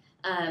List.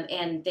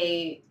 And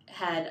they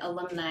had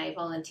alumni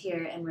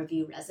volunteer and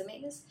review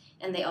resumes,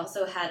 and they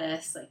also had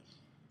us,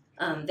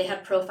 they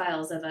had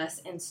profiles of us,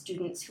 and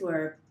students who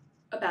are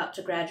about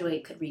to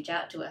graduate could reach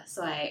out to us.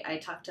 So I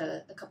talked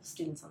to a couple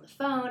students on the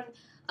phone.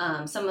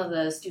 Some of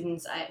the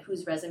students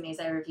whose resumes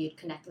I reviewed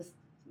connect with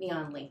me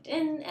on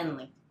LinkedIn,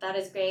 and that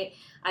is great.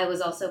 I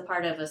was also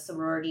part of a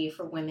sorority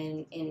for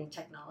women in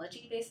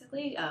technology,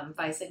 basically,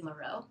 Phi Sigma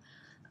Rho,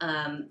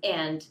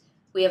 and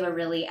we have a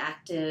really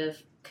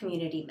active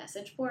community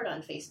message board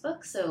on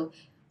Facebook. So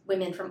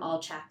women from all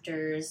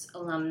chapters,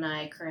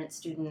 alumni, current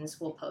students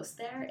will post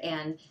there,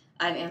 and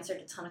I've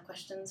answered a ton of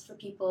questions for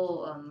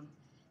people.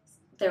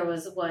 There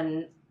was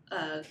one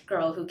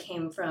girl who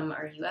came from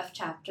our UF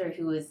chapter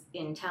who was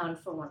in town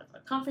for one of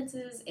our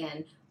conferences,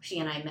 and she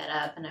and I met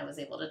up, and I was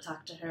able to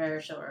talk to her,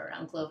 show her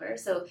around Clover.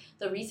 So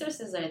the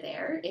resources are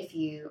there if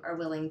you are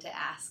willing to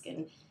ask,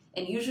 and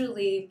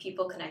usually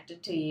people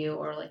connected to you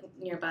or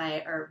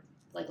nearby are,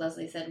 like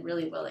Leslie said,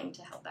 really willing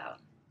to help out.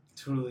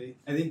 Totally.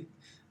 I think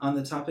on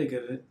the topic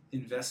of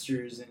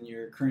investors and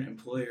your current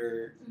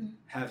employer,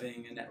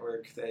 having a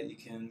network that you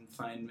can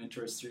find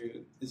mentors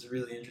through is a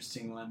really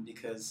interesting one,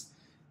 because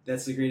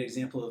that's a great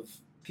example of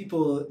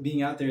people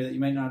being out there that you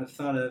might not have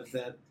thought of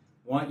that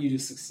want you to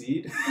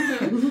succeed.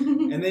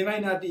 And they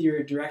might not be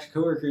your direct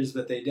coworkers,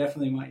 but they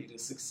definitely want you to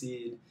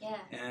succeed. Yeah.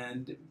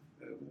 And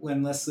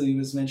when Leslie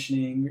was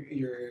mentioning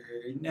your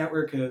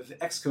network of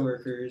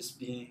ex-coworkers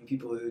being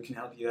people who can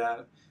help you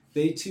out,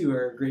 they too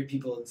are great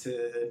people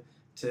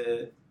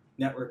to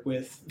network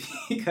with,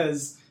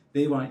 because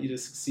they want you to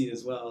succeed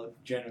as well,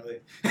 generally.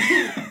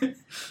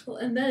 Well,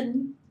 and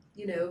then,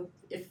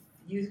 if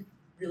you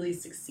really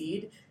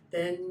succeed,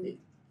 then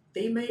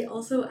they may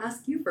also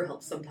ask you for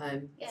help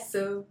sometime. Yeah.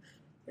 So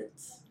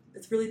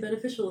it's really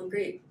beneficial and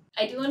great.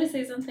 I do want to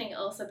say something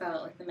else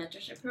about the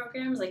mentorship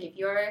programs.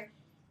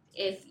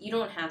 If you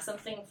don't have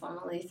something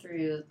formally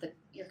through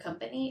your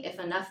company, if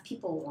enough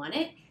people want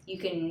it, you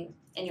can,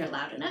 and you're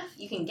loud enough,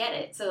 you can get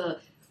it. So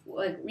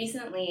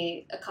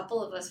recently, a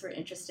couple of us were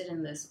interested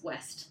in this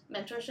West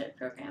mentorship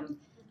program,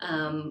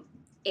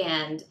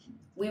 and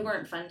we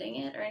weren't funding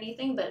it or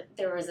anything, but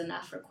there was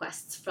enough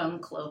requests from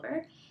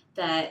Clover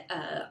that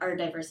our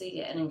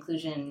diversity and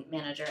inclusion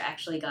manager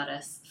actually got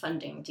us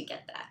funding to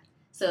get that.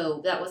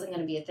 So that wasn't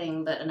going to be a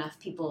thing, but enough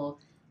people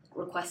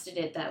requested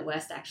it that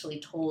West actually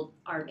told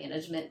our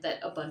management that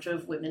a bunch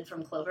of women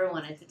from Clover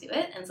wanted to do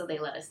it, and so they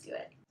let us do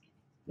it.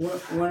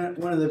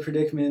 One of the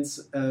predicaments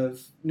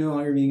of no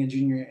longer being a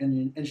junior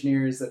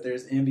engineer is that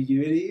there's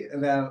ambiguity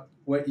about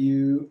what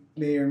you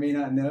may or may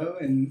not know,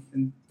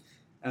 and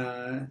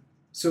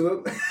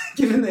so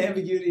given the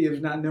ambiguity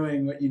of not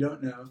knowing what you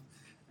don't know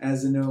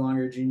as a no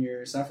longer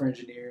junior software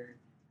engineer,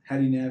 how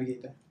do you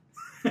navigate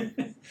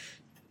that?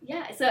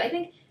 Yeah, so I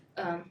think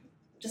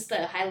just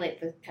to highlight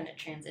the kind of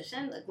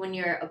transition, when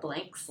you're a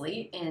blank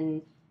slate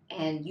and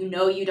you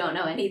don't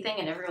know anything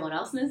and everyone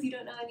else knows you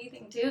don't know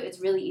anything too, it's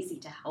really easy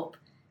to help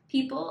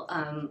people.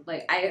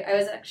 I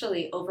was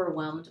actually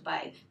overwhelmed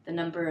by the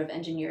number of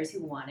engineers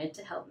who wanted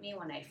to help me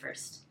when I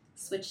first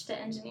switched to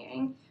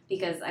engineering,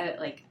 because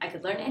I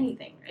could learn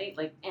anything,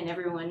 right? And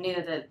everyone knew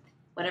that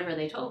whatever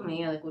they told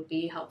me would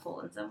be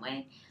helpful in some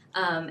way.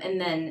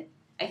 And then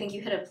I think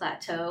you hit a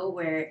plateau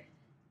where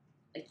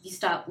you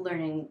stop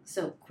learning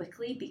so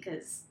quickly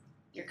because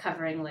you're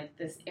covering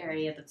this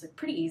area that's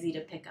pretty easy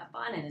to pick up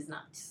on and is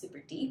not super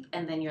deep,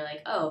 and then you're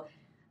like, oh,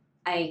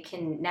 I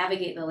can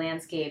navigate the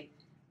landscape,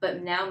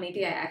 but now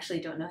maybe I actually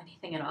don't know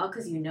anything at all,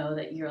 because you know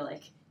that you're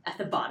at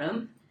the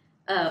bottom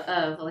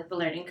of the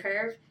learning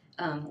curve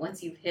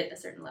once you've hit a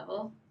certain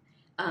level.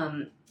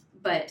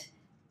 But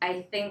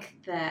I think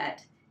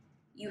that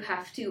you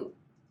have to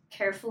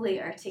carefully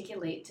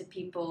articulate to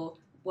people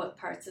what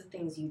parts of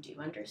things you do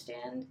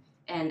understand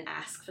and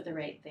ask for the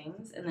right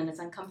things, and then it's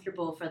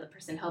uncomfortable for the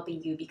person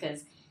helping you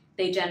because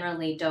they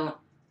generally don't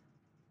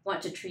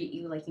want to treat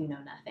you like you know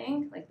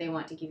nothing. They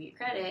want to give you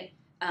credit,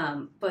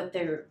 but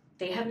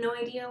they have no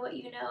idea what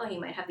you know, and you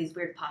might have these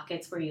weird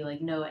pockets where you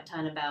know a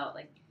ton about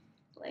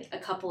a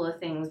couple of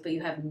things, but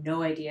you have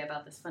no idea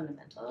about this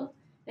fundamental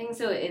thing.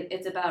 So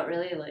it's about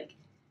really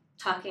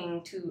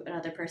talking to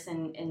another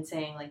person and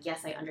saying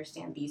yes, I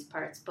understand these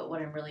parts, but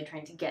what I'm really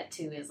trying to get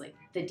to is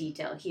the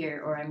detail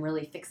here, or I'm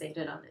really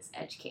fixated on this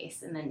edge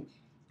case, and then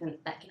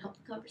that can help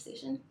the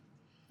conversation.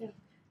 Yeah,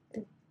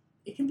 and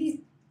it can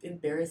be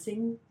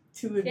embarrassing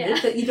to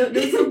admit that you don't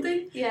know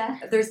something. Yeah,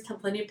 there's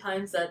plenty of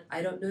times that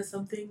I don't know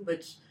something,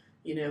 which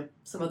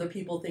some other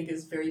people think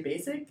is very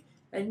basic,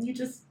 and you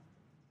just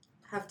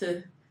have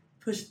to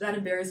push that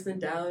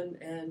embarrassment down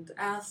and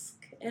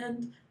ask.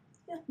 And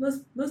yeah,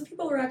 most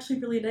people are actually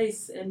really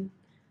nice, and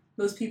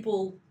most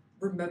people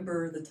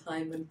remember the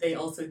time when they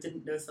also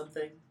didn't know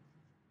something.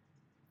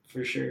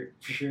 For sure.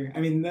 I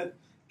mean,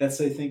 that's,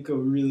 I think, a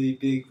really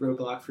big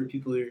roadblock for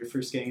people who are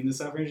first getting into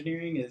software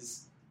engineering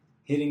is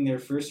hitting their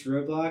first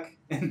roadblock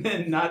and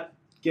then not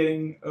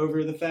getting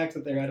over the fact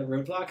that they're at a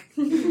roadblock,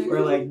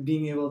 or like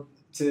being able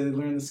to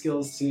learn the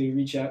skills to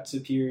reach out to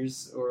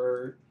peers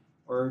or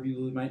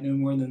people who might know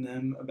more than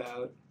them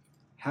about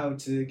how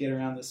to get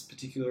around this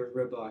particular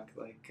roadblock.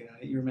 Like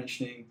you were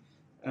mentioning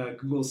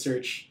Google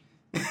search,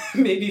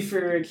 maybe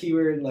for a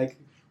keyword like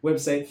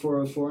website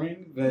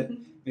 404ing, but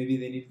maybe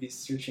they need to be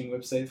searching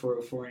website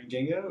 404ing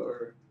Django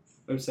or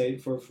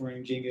website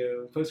 404ing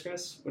Django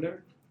Postgres,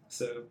 whatever.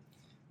 So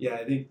yeah,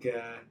 I think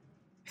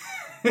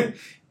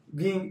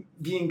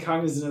being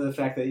cognizant of the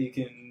fact that you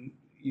can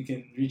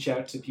reach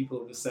out to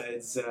people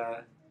besides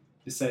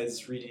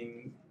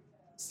reading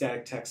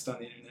static text on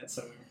the internet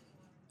somewhere,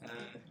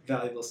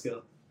 valuable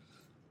skill.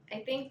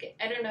 I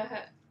don't know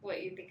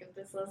what you think of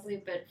this,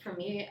 Leslie, but for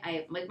me,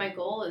 my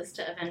goal is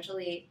to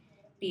eventually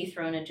be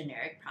thrown a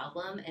generic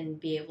problem and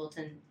be able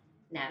to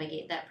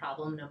navigate that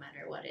problem no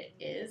matter what it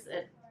is.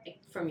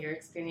 From your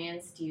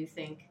experience, do you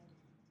think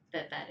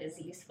that is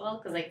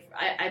useful? Because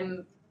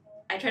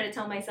I try to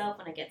tell myself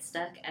when I get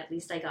stuck, at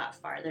least I got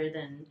farther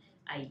than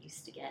I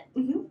used to get.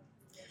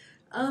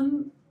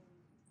 Mm-hmm.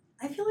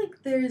 I feel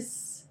like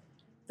there's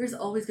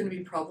always going to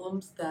be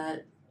problems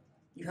that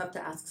you have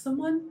to ask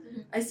someone.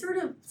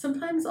 Mm-hmm.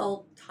 Sometimes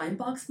I'll time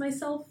box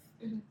myself.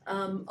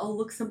 Mm-hmm. I'll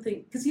look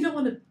something, because you don't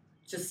want to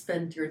just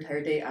spend your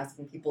entire day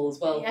asking people as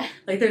well. Yeah.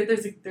 Like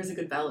there's a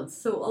good balance.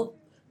 So I'll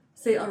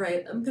say, all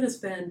right, I'm going to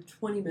spend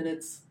 20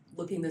 minutes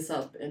looking this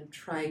up and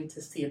trying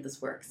to see if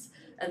this works.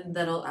 And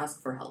then I'll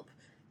ask for help.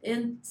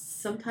 And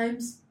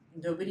sometimes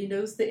nobody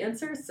knows the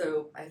answer,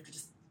 so I have to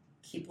just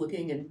keep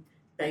looking and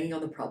banging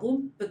on the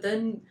problem. But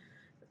then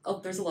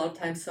there's a lot of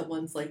times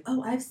someone's like,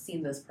 oh, I've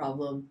seen this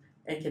problem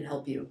and can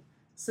help you.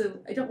 So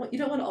you don't want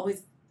to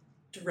always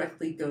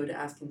directly go to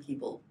asking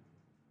people.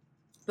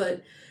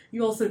 But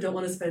you also don't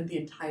want to spend the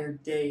entire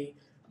day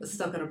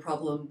stuck on a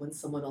problem when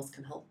someone else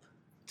can help.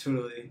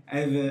 Totally. I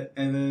have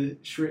a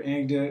short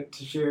anecdote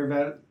to share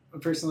about a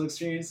personal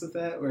experience with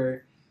that,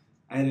 where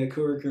I had a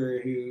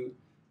coworker who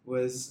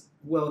was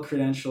well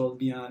credentialed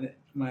beyond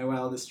my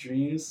wildest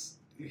dreams,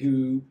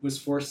 who was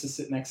forced to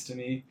sit next to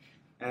me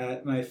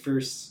at my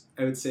first,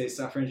 I would say,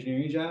 software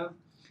engineering job,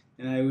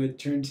 and I would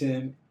turn to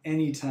him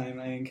anytime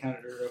I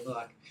encountered a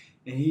roadblock,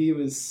 and he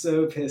was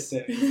so pissed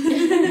at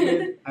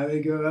me. I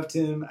would go up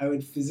to him, I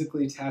would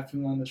physically tap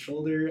him on the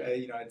shoulder,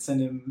 I'd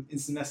send him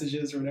instant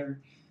messages or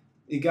whatever.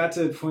 It got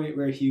to a point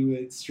where he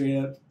would straight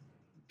up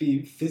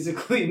be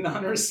physically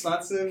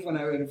non-responsive when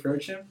I would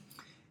approach him,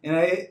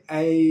 and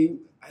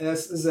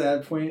this was at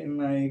a point in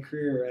my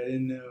career where I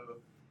didn't know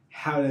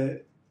how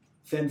to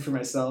fend for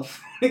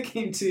myself when it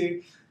came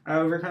to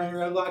overcoming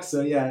roadblocks.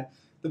 So yeah,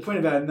 the point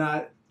about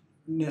not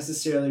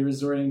necessarily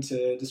resorting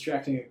to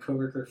distracting a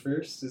coworker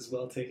first is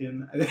well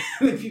taken. I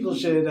think people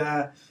should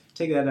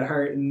take that to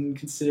heart and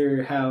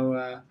consider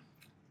how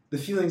the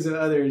feelings of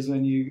others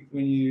when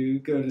you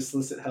go to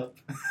solicit help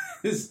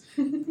is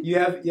you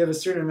have a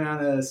certain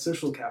amount of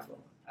social capital,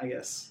 I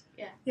guess.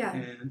 Yeah.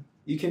 And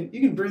you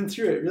can burn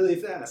through it really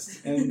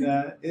fast,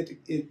 and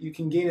you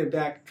can gain it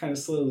back kind of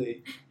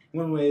slowly.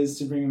 One way is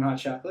to bring them hot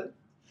chocolate.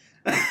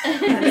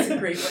 That is a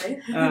great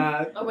way.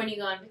 Or when you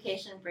go on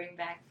vacation, bring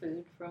back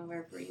food from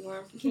wherever you were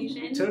on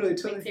vacation. Totally.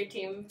 Makes your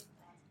team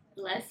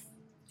less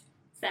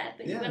sad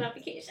that you went on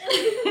vacation.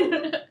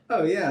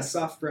 Oh yeah,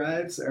 soft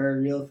bribes are a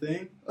real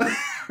thing. But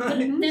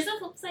there's a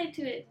flip side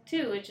to it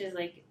too, which is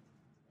like,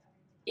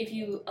 if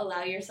you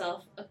allow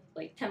yourself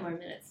 10 more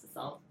minutes to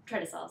try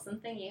to solve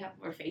something, you have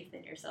more faith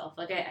in yourself.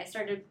 Like I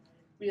started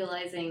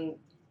realizing,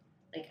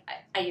 like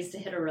I used to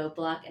hit a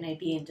roadblock and I'd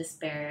be in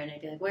despair and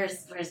I'd be like,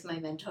 where's my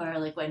mentor?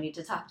 Like, I need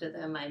to talk to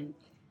them.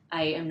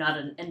 I am not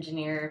an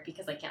engineer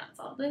because I can't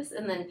solve this.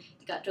 And then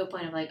it got to a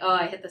point of like, oh,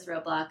 I hit this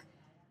roadblock.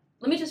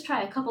 Let me just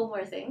try a couple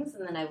more things,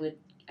 and then I would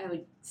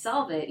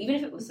solve it, even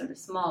if it was sort of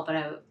small.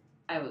 But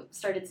I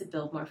started to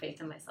build more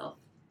faith in myself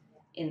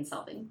in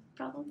solving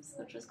problems,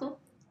 which was cool.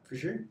 For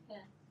sure. Yeah.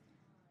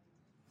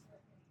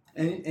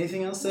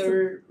 Anything else that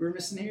we're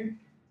missing here?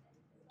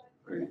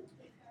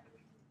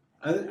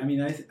 I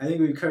think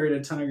we've covered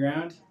a ton of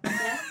ground.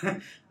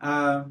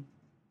 Yeah.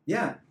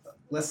 Yeah.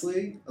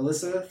 Leslie,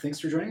 Alyssa, thanks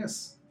for joining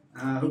us.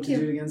 Hope to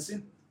do it again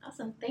soon.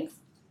 Awesome. Thanks.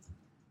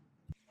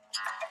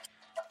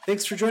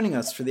 Thanks for joining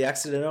us for the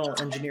Accidental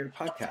Engineer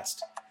podcast.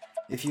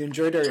 If you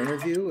enjoyed our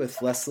interview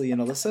with Leslie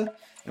and Alyssa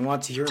and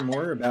want to hear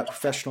more about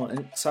professional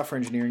software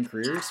engineering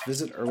careers,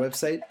 visit our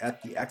website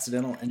at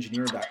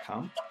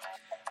theaccidentalengineer.com.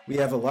 We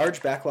have a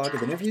large backlog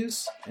of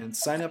interviews, and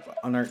sign up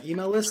on our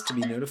email list to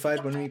be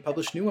notified when we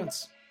publish new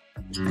ones.